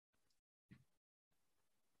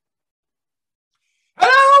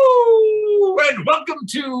welcome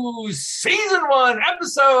to season 1,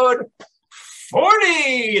 episode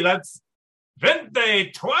 40. That's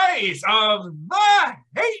 20 twice of the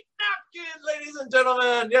Hate Napkin, ladies and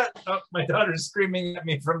gentlemen. Yeah, my daughter's screaming at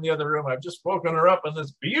me from the other room. I've just woken her up on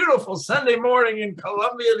this beautiful Sunday morning in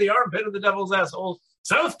Columbia, the armpit of the devil's asshole,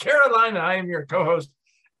 South Carolina. I am your co-host,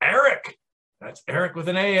 Eric. That's Eric with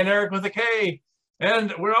an A and Eric with a K.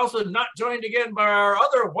 And we're also not joined again by our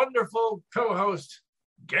other wonderful co-host,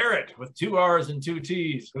 Garrett, with 2 R's and 2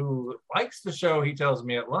 T's, who likes the show, he tells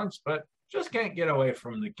me, at lunch, but just can't get away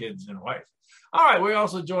from the kids and wife. All right, we're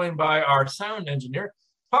also joined by our sound engineer,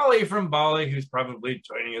 Polly from Bali, who's probably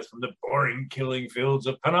joining us from the boring killing fields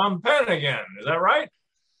of Phnom Penh again. Is that right?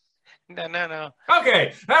 No.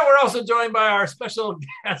 Okay, and we're also joined by our special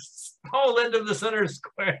guests, whole end of the center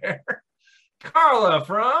square, Carla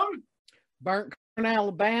from Burnt Corn,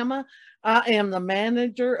 Alabama. I am the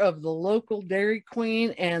manager of the local Dairy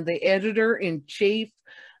Queen and the editor-in-chief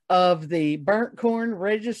of the Burnt Corn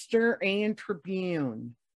Register and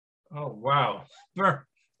Tribune. Oh, wow.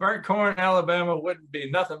 Burnt Corn, Alabama wouldn't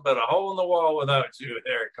be nothing but a hole in the wall without you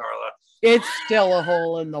there, Carla. It's still a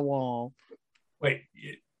hole in the wall. Wait,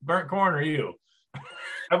 Burnt Corn or you?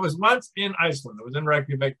 I was once in Iceland. I was in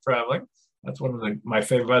Reykjavik traveling. That's one of my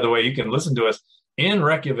favorite. By the way, you can listen to us in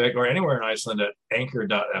Reykjavik or anywhere in Iceland at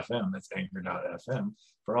anchor.fm. That's anchor.fm.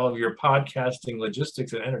 For all of your podcasting,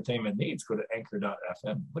 logistics, and entertainment needs, go to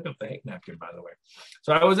anchor.fm. Look up the Hate Napkin, by the way.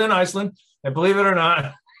 So I was in Iceland, and believe it or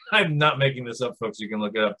not, I'm not making this up, folks. You can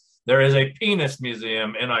look it up. There is a penis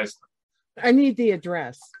museum in Iceland. I need the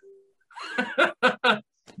address.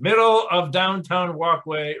 Middle of downtown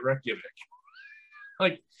walkway, Reykjavik.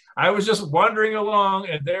 Like, I was just wandering along,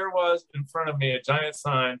 and there was in front of me a giant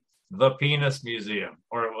sign, the Penis Museum,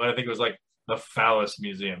 or I think it was like the Phallus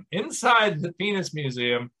Museum. Inside the Penis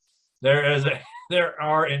Museum, there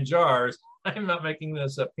are in jars, I'm not making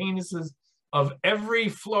this up, penises of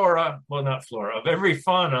every of every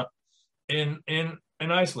fauna in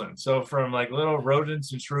Iceland. So from like little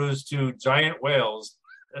rodents and shrews to giant whales,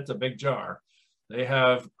 that's a big jar. They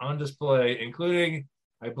have on display, including,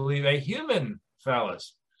 I believe, a human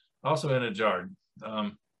phallus, also in a jar.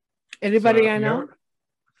 Anybody I know?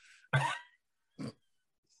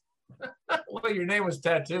 Well, your name was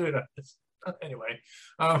tattooed on this. Anyway,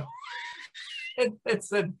 it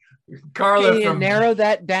said Carla. Can you narrow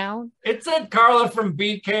that down? It said Carla from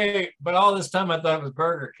BK, but all this time I thought it was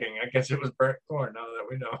Burger King. I guess it was Burnt Corn, now that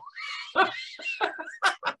we know.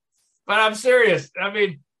 But I'm serious. I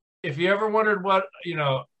mean, if you ever wondered what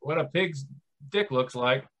a pig's dick looks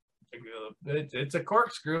like, it's a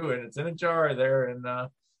corkscrew and it's in a jar there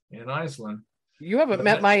in Iceland. You haven't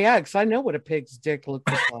met my ex. I know what a pig's dick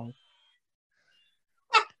looks like.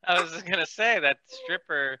 I was just gonna say that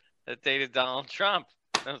stripper that dated Donald Trump.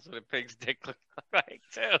 That's what a pig's dick looked like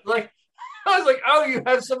too. Like, I was like, oh, you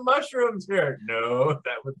have some mushrooms here. No,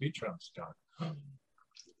 that would be Trump's John.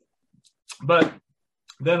 But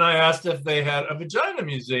then I asked if they had a vagina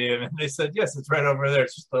museum, and they said yes, it's right over there.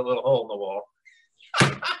 It's just a little hole in the wall.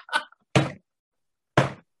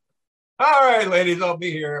 All right, ladies, I'll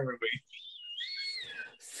be here every week.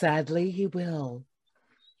 Sadly, he will.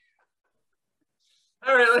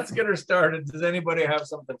 All right, let's get her started. Does anybody have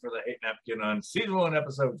something for the Hate Napkin on season 1,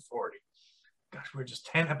 episode 40? Gosh, we're just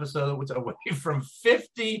 10 episodes away from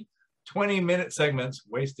 50 20-minute segments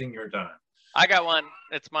wasting your time. I got one.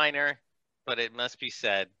 It's minor, but it must be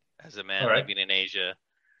said as a man living in Asia.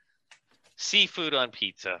 Seafood on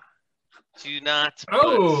pizza. Do not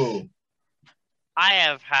put... I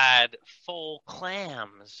have had full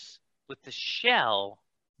clams with the shell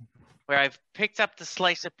where I've picked up the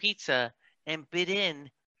slice of pizza and bit in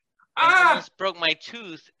and almost broke my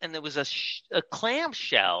tooth, and there was a clam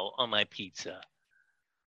shell on my pizza.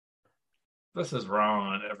 This is wrong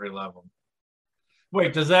on every level.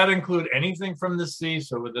 Wait, does that include anything from the sea?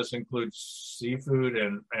 So would this include seafood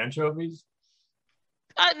and anchovies?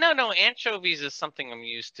 No, anchovies is something I'm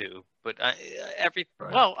used to, but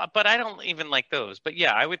but I don't even like those. But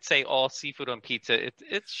yeah, I would say all seafood on pizza.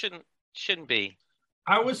 It shouldn't be.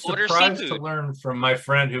 I was surprised to learn from my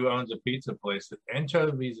friend who owns a pizza place that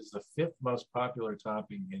anchovies is the 5th most popular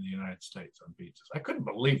topping in the United States on pizzas. I couldn't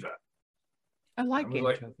believe that. I like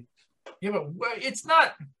anchovies. Yeah, but it's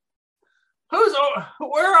not.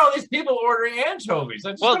 Where are all these people ordering anchovies?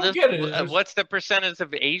 I just don't get it. What's the percentage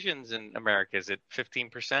of Asians in America? Is it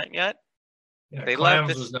 15% yet? Yeah,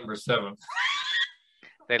 clams was number 7.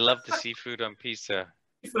 They love the seafood on pizza.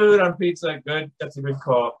 Seafood on pizza, good. That's a good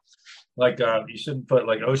call. Like you shouldn't put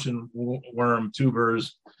like ocean worm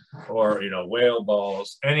tubers or whale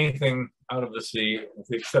balls, anything out of the sea, with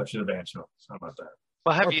the exception of anchovies. How about that?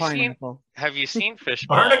 Well, or pineapple. Have you seen fish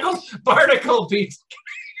balls? Barnacle pizza.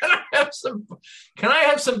 Can I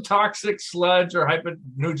have some toxic sludge or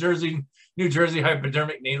New Jersey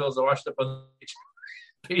hypodermic needles washed up on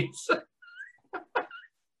pizza?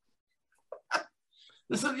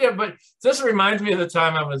 But this reminds me of the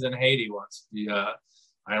time I was in Haiti once, the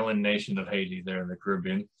island nation of Haiti there in the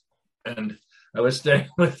Caribbean. And I was staying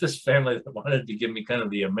with this family that wanted to give me kind of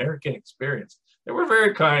the American experience. They were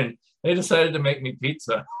very kind. They decided to make me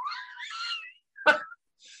pizza.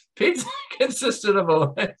 Pizza consisted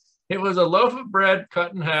of it was a loaf of bread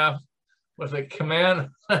cut in half with a can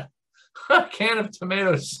of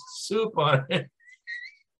tomato soup on it,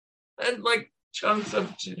 and like chunks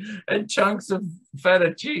of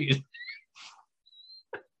feta cheese.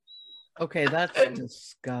 Okay, that's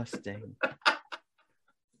disgusting.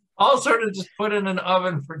 All sort of just put in an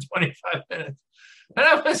oven for 25 minutes. And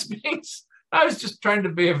I was just trying to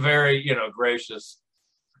be a very, gracious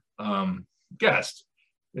guest.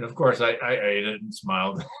 Of course, I ate it and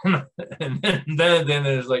smiled. and then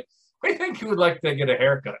it was like, I think you would like to get a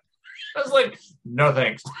haircut. I was like, no,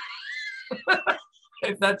 thanks.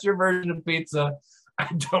 If that's your version of pizza, I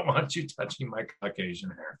don't want you touching my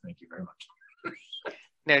Caucasian hair. Thank you very much.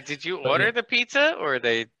 Now, did you order the pizza, or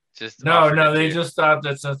they just No, they just thought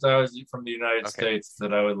that since I was from the United States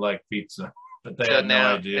that I would like pizza. But they had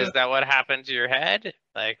no idea. Is that what happened to your head?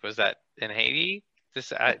 Like, was that in Haiti?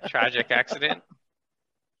 This tragic accident?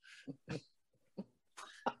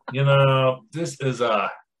 This is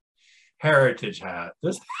a heritage hat.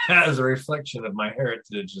 This hat is a reflection of my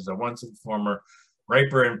heritage as a once and former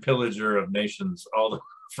raper and pillager of nations,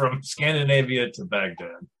 from Scandinavia to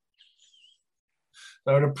Baghdad.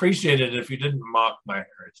 I would appreciate it if you didn't mock my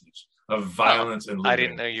heritage of violence and looting. I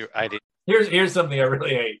didn't know you. I did. Here's something I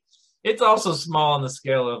really hate. It's also small on the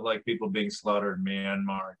scale of like people being slaughtered in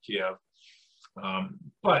Myanmar, Kiev.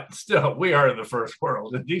 But still, we are in the first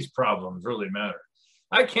world, and these problems really matter.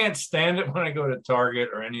 I can't stand it when I go to Target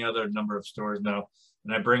or any other number of stores now,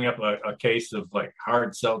 and I bring up a case of like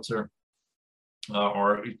hard seltzer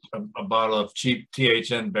or a bottle of cheap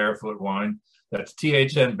THN barefoot wine. That's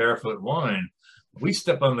THN barefoot wine. We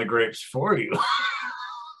step on the grapes for you.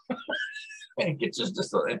 And it's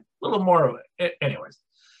just a little more of it. Anyways.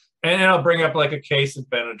 And I'll bring up like a case of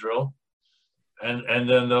Benadryl. And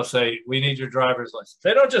then they'll say, we need your driver's license.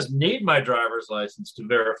 They don't just need my driver's license to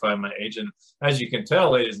verify my age. And as you can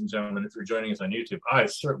tell, ladies and gentlemen, if you're joining us on YouTube, I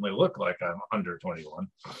certainly look like I'm under 21.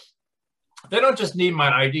 They don't just need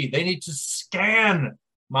my ID. They need to scan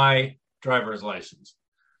my driver's license.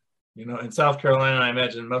 In South Carolina, I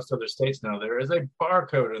imagine most other states now, there is a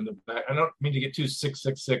barcode in the back. I don't mean to get too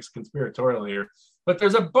 666 conspiratorial here, but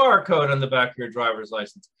there's a barcode on the back of your driver's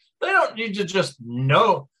license. They don't need to just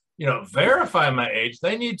verify my age.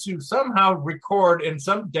 They need to somehow record in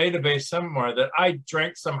some database somewhere that I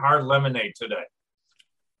drank some hard lemonade today.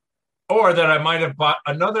 Or that I might have bought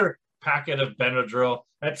another packet of Benadryl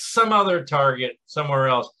at some other Target somewhere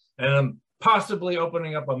else. And I'm possibly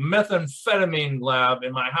opening up a methamphetamine lab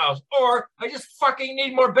in my house. Or I just fucking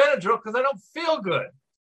need more Benadryl because I don't feel good.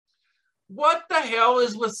 What the hell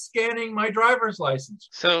is with scanning my driver's license?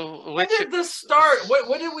 So when did this start?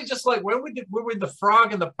 When did we just like, when were the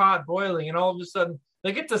frog in the pot boiling and all of a sudden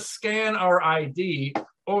they get to scan our ID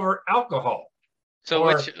over alcohol? So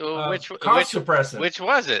or, which suppressant? Which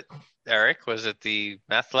was it, Eric? Was it the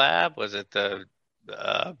meth lab? Was it the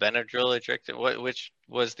Benadryl addiction? Which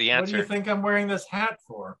was the answer? What do you think I'm wearing this hat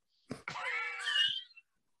for? I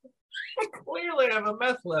clearly have a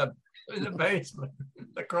meth lab in the basement,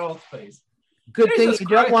 the crawl space. Good thing you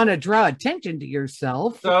don't want to draw attention to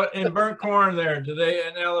yourself. So in Burnt Corn there,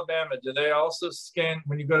 in Alabama, do they also scan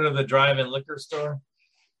when you go to the drive-in liquor store?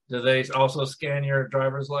 Do they also scan your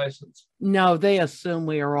driver's license? No, they assume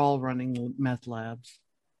we are all running meth labs.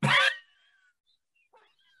 Don't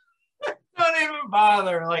even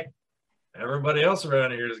bother. Like everybody else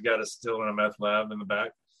around here has got a still in a meth lab in the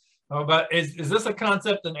back. Oh, but is this a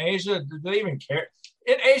concept in Asia? Do they even care?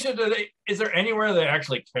 In Asia, is there anywhere they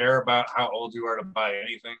actually care about how old you are to buy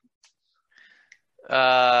anything?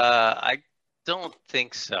 I don't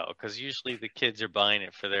think so, because usually the kids are buying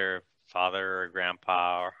it for their father or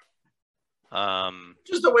grandpa.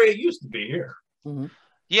 Just the way it used to be here. Mm-hmm.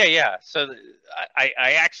 Yeah. So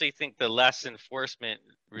I actually think the less enforcement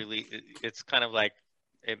really, it's kind of like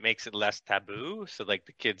it makes it less taboo. So like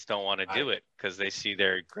the kids don't want to do it because they see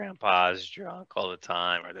their grandpas drunk all the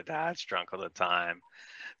time or their dad's drunk all the time.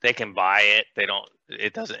 They can buy it. They don't.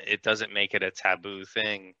 It doesn't make it a taboo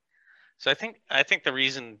thing. So I think the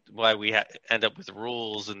reason why we end up with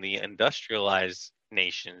rules in the industrialized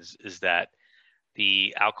nations is that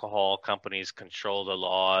the alcohol companies control the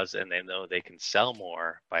laws, and they know they can sell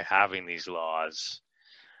more by having these laws.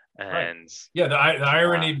 And yeah, the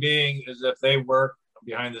irony being is if they work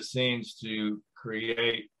behind the scenes to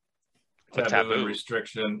create taboo and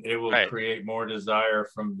restriction, it will create more desire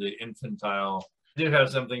from the infantile. I do have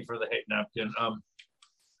something for the hate napkin.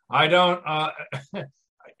 I don't.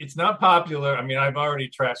 It's not popular. I mean, I've already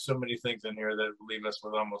trashed so many things in here that leave us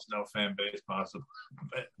with almost no fan base possible.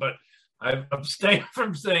 But I've abstained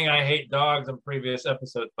from saying I hate dogs in previous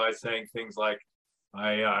episodes by saying things like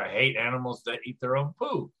I hate animals that eat their own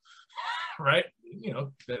poo, right? You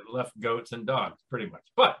know, that left goats and dogs, pretty much.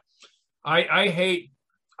 But I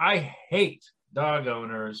hate dog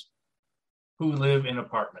owners who live in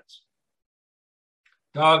apartments.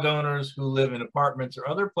 Dog owners who live in apartments or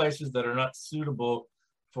other places that are not suitable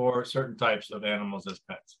for certain types of animals as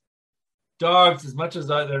pets. Dogs, as much as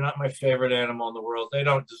they're not my favorite animal in the world, they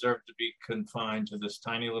don't deserve to be confined to this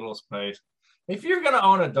tiny little space. If you're going to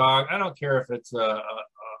own a dog, I don't care if it's a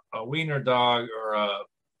wiener dog or a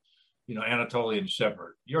Anatolian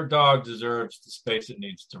Shepherd. Your dog deserves the space it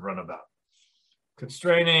needs to run about.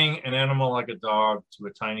 Constraining an animal like a dog to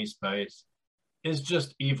a tiny space is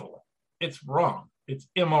just evil. It's wrong. It's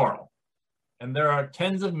immoral. And there are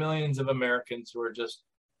tens of millions of Americans who are just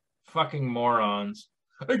fucking morons.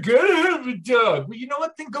 I gotta have a dog. Well, you know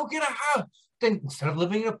what? Then go get a house. Then instead of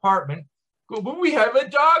living in an apartment, but we have a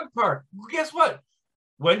dog park. Well, guess what?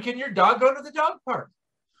 When can your dog go to the dog park?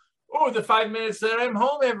 Oh, the 5 minutes that I'm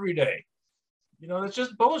home every day. You know, that's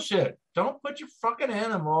just bullshit. Don't put your fucking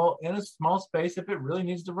animal in a small space if it really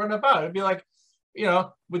needs to run about. It'd be like,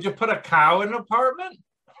 would you put a cow in an apartment?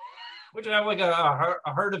 Would you have like a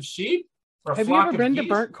herd of sheep? Or a have flock you ever been geese? to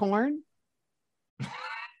Burnt Corn?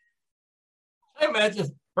 I imagine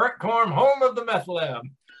Burnt Corn, home of the meth lab.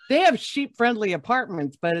 They have sheep-friendly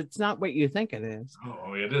apartments, but it's not what you think it is.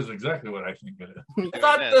 Oh, it is exactly what I think it is. I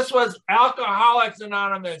thought this was Alcoholics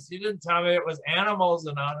Anonymous. You didn't tell me it was Animals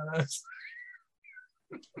Anonymous.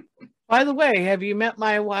 By the way, have you met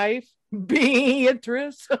my wife,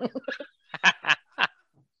 Beatrice?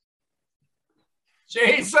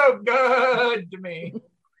 She's so good to me.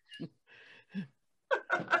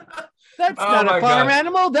 That's not a farm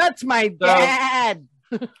animal. That's my dad.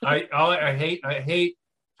 I hate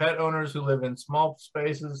pet owners who live in small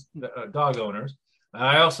spaces, dog owners.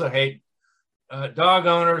 I also hate dog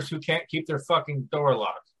owners who can't keep their fucking door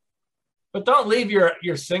locked. But don't leave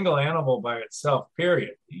your single animal by itself,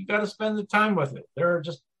 period. You got to spend the time with it. They're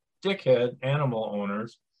just dickhead animal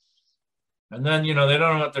owners. And then, they don't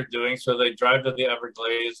know what they're doing, so they drive to the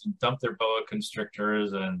Everglades and dump their boa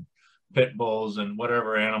constrictors and pit bulls and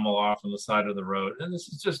whatever animal off on the side of the road. And this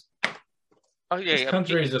is just... Oh, yeah. This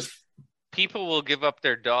country is just... People will give up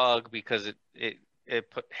their dog because it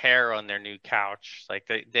put hair on their new couch. Like,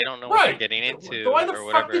 they don't know what they're getting into. Why the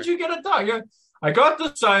fuck did you get a dog? I got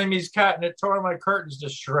the Siamese cat and it tore my curtains to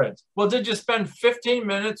shreds. Well, did you spend 15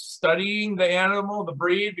 minutes studying the animal, the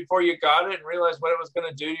breed, before you got it and realize what it was going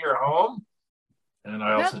to do to your home? And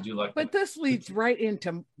I also do like... But this leads right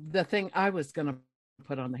into the thing I was going to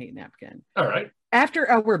put on the hate napkin. All right. After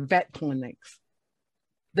our vet clinics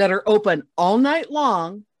that are open all night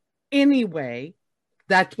long anyway,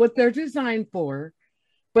 that's what they're designed for,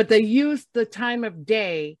 but they use the time of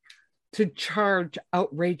day to charge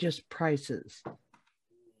outrageous prices.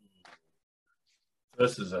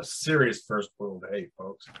 This is a serious first world hate,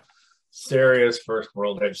 folks. Serious first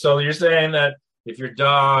world hate. So you're saying that if your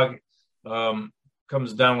dog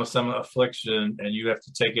comes down with some affliction and you have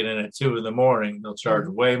to take it in at 2 a.m, they'll charge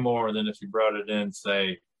way more than if you brought it in,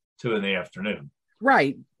 say, 2 p.m.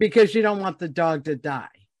 Right, because you don't want the dog to die.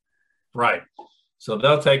 Right. So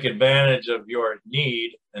they'll take advantage of your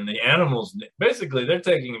need and the animal's need. Basically, they're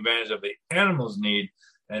taking advantage of the animal's need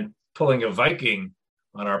and pulling a Viking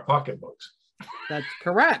on our pocketbooks. That's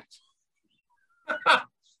correct.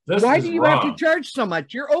 Why do you have to charge so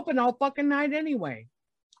much? You're open all fucking night anyway.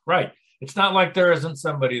 Right. It's not like there isn't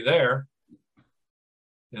somebody there.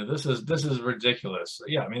 This is ridiculous.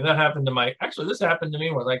 Yeah, I mean, that happened to this happened to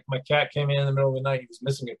me where like my cat came in the middle of the night. He was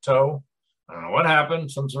missing a toe. I don't know what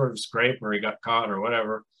happened, some sort of scrape or he got caught or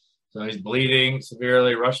whatever. So he's bleeding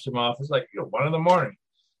severely, rushed him off. It's like 1 a.m.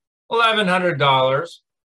 $1,100.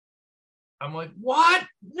 I'm like, what?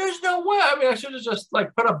 There's no way. I mean, I should have just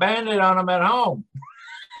like put a Band-Aid on him at home.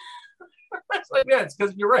 It's like, yeah, it's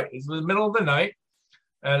because you're right. It's the middle of the night.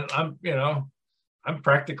 And I'm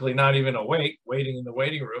practically not even awake, waiting in the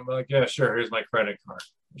waiting room. I'm like, yeah, sure, here's my credit card.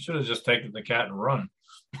 I should have just taken the cat and run.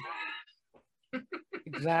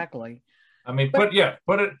 Exactly. I mean, put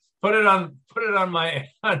it on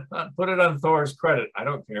Thor's credit. I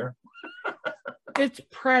don't care. It's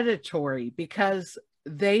predatory because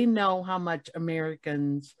they know how much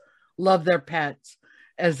Americans love their pets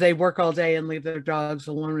as they work all day and leave their dogs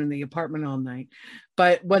alone in the apartment all night.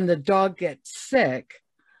 But when the dog gets sick,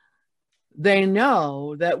 they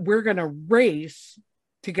know that we're going to race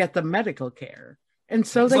to get the medical care. And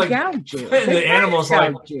so they gouge you. The animal's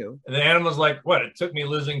like, what? It took me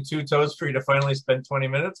losing 2 toes for you to finally spend 20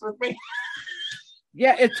 minutes with me?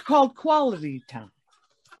 Yeah, it's called quality time.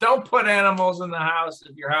 Don't put animals in the house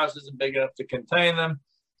if your house isn't big enough to contain them.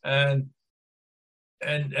 And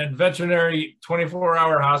veterinary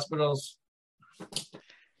 24-hour hospitals,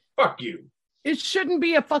 fuck you. It shouldn't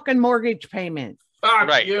be a fucking mortgage payment. Fuck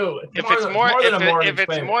right. you. If it's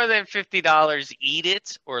more than $50, eat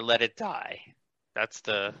it or let it die. That's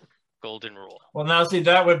the golden rule. Well, now see,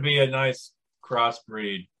 that would be a nice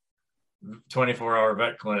crossbreed 24-hour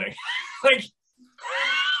vet clinic. Like,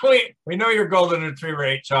 we know your golden retriever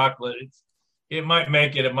ate chocolate. It might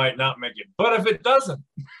make it, it might not make it. But if it doesn't,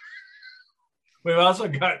 we've also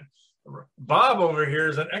got Bob over here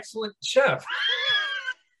is an excellent chef.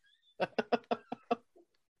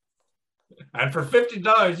 And for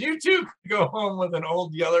 $50, you too could go home with an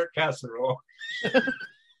old Yeller casserole.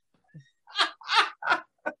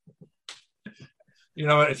 You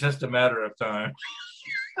know what? It's just a matter of time.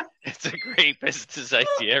 It's a great business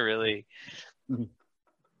idea, really.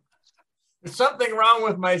 There's something wrong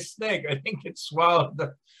with my snake. I think it swallowed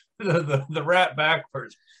the rat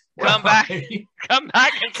backwards. Come back in 6 months.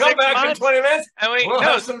 In 20 minutes.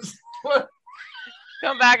 And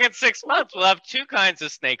come back in 6 months. We'll have 2 kinds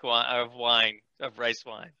of of rice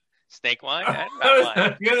wine. Snake wine and rat wine.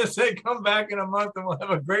 I'm gonna say, come back in a month and we'll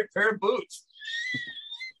have a great pair of boots.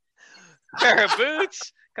 Pair of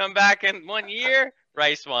boots. Come back in 1 year.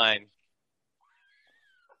 Rice wine.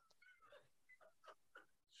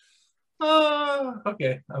 Oh,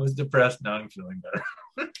 okay. I was depressed. Now I'm feeling better.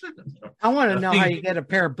 I want to know how you get a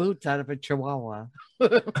pair of boots out of a chihuahua.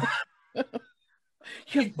 You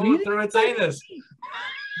pull it through its anus.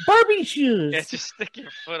 Barbie shoes. Yeah, just stick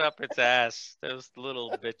your foot up its ass. Those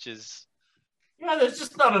little bitches. Yeah, there's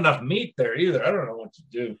just not enough meat there either. I don't know what to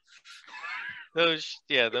do. Those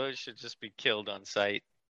should just be killed on sight.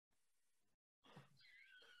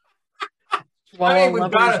 I mean, we've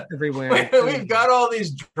got everywhere. We've got all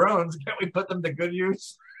these drones. Can't we put them to good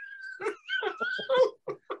use?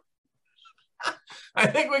 I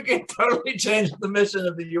think we can totally change the mission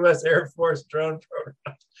of the U.S. Air Force drone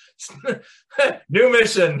program. New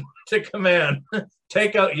mission to command: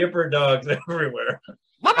 take out yipper dogs everywhere.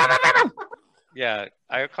 Yeah,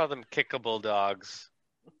 I call them kickable dogs.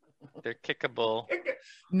 They're kickable.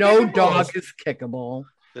 No dog is kickable.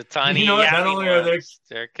 The tiny, not only are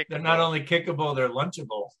they're kickable. They're not only kickable, they're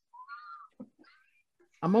lunchable.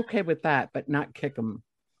 I'm okay with that, but not kick them.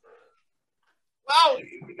 Wow,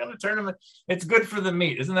 we gotta turn them. It's good for the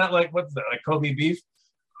meat, isn't that like what's that? Like Kobe beef?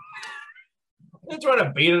 Let's try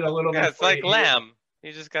to beat it a little bit. Yeah, it's like lamb.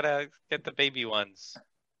 You just gotta get the baby ones.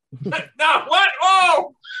 No, what?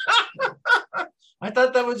 Oh! I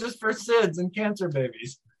thought that was just for SIDS and cancer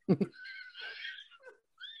babies.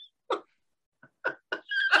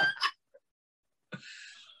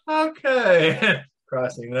 Okay,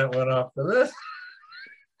 crossing that one off the list.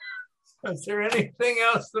 Is there anything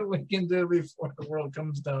else that we can do before the world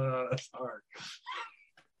comes down on us hard?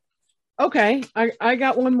 Okay, I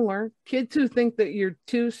got one more. Kids who think that you're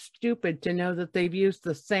too stupid to know that they've used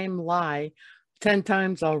the same lie 10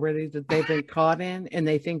 times already that they've been caught in, and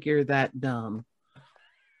they think you're that dumb.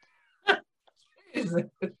 Is there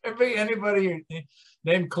be anybody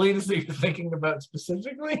named Cletus that you're thinking about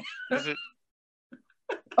specifically? Is it?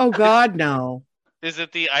 Oh God, no. Is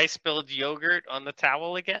it the I spilled yogurt on the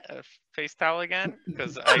towel again? Face towel again?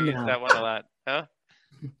 Because I use that one a lot. Huh?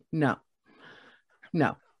 No.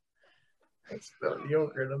 I spilled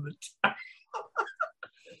yogurt on the towel.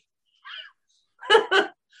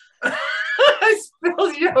 I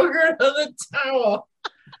spilled yogurt on the towel.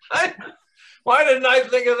 Why didn't I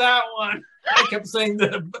think of that one? I kept saying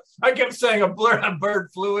a bird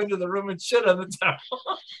flew into the room and shit on the towel.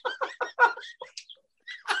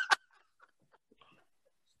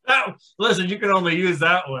 Listen, you can only use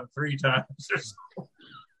that one 3 times or so.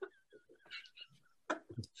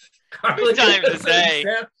 3 times a day.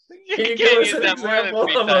 You can't use that more than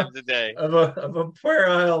 3 times a day. Of a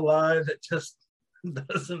puerile lie that just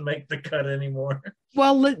doesn't make the cut anymore.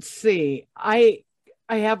 Well, let's see. I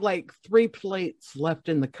have like 3 plates left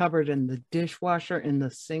in the cupboard, and the dishwasher and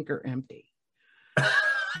the sink are empty.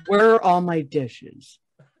 Where are all my dishes?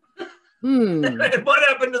 What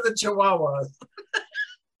happened to the chihuahuas?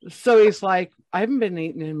 So he's like, I haven't been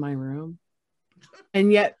eating in my room.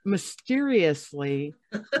 And yet, mysteriously,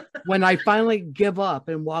 when I finally give up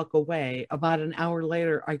and walk away, about an hour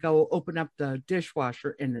later, I go open up the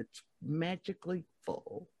dishwasher and it's magically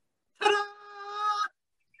full.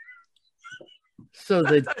 So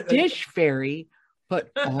the dish fairy put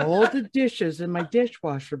all the dishes in my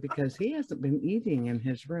dishwasher because he hasn't been eating in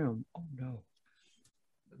his room. Oh, no.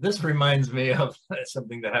 This reminds me of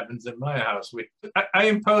something that happens in my house. I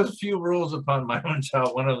impose few rules upon my own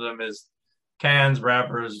child. One of them is cans,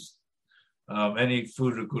 wrappers, any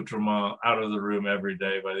food accoutrement out of the room every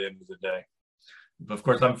day by the end of the day. Of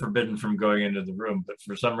course, I'm forbidden from going into the room, but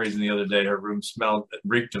for some reason the other day, her room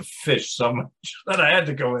reeked of fish so much that I had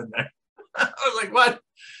to go in there. I was like, what?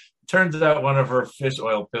 Turns out one of her fish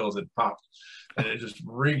oil pills had popped and it just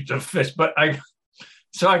reeked of fish.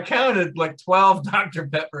 So I counted like 12 Dr.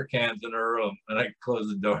 Pepper cans in her room, and I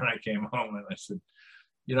closed the door and I came home and I said,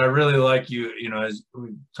 I really like you, as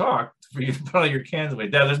we talked, for you to put all your cans away.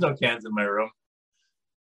 Dad, there's no cans in my room.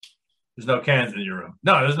 There's no cans in your room.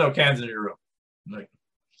 No, there's no cans in your room. I'm like,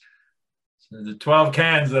 so the 12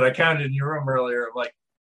 cans that I counted in your room earlier, I'm like,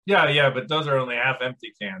 yeah, but those are only half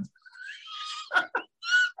empty cans.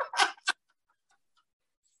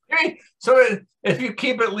 So if you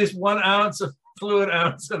keep at least 1 ounce of fluid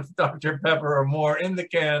ounce of Dr. Pepper or more in the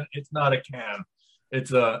can, it's not a can.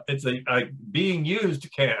 It's a being used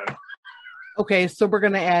can. Okay, so we're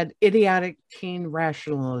going to add idiotic teen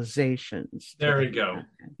rationalizations. There we go.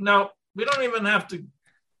 No, we don't even have to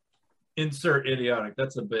insert idiotic.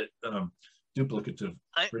 That's a bit duplicative,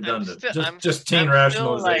 redundant. Just teen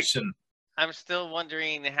rationalization. I'm still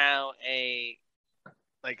wondering how a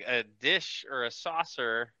dish or a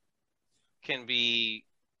saucer can be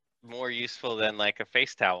more useful than like a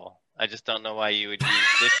face towel. I just don't know why you would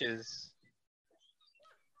use dishes.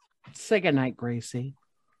 Say goodnight, Gracie.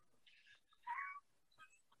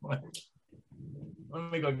 What?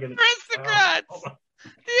 Let me go get it. Aristocrats!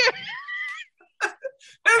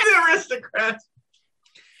 The aristocrats.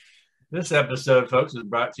 This episode, folks, is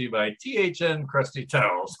brought to you by THN Crusty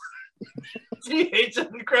Towels.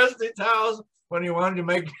 THN Crusty Towels. When you want to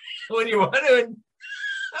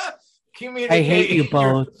communicate. I hate you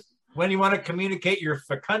both. When you want to communicate your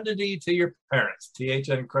fecundity to your parents,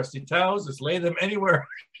 THN Crusty Towels, just lay them anywhere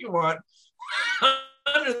you want,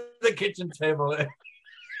 under the kitchen table,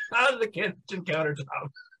 on the kitchen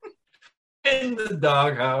countertop, in the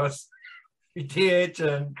doghouse.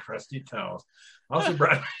 THN Crusty Towels. Also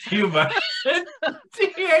brought to you by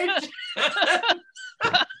THN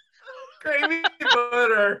Creamy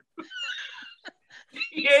Butter.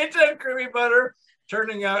 THN Creamy Butter.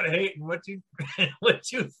 Turning out hate and what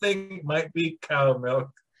you think might be cow milk.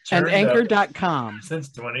 And Anchor.com. Since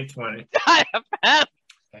 2020. FM.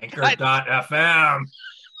 Anchor.fm.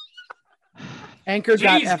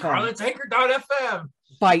 Anchor.fm. Carl, it's Anchor.fm.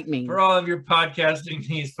 Bite me. For all of your podcasting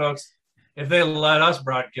needs, folks, if they let us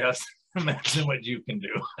broadcast, imagine what you can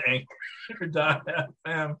do.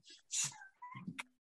 Anchor.fm.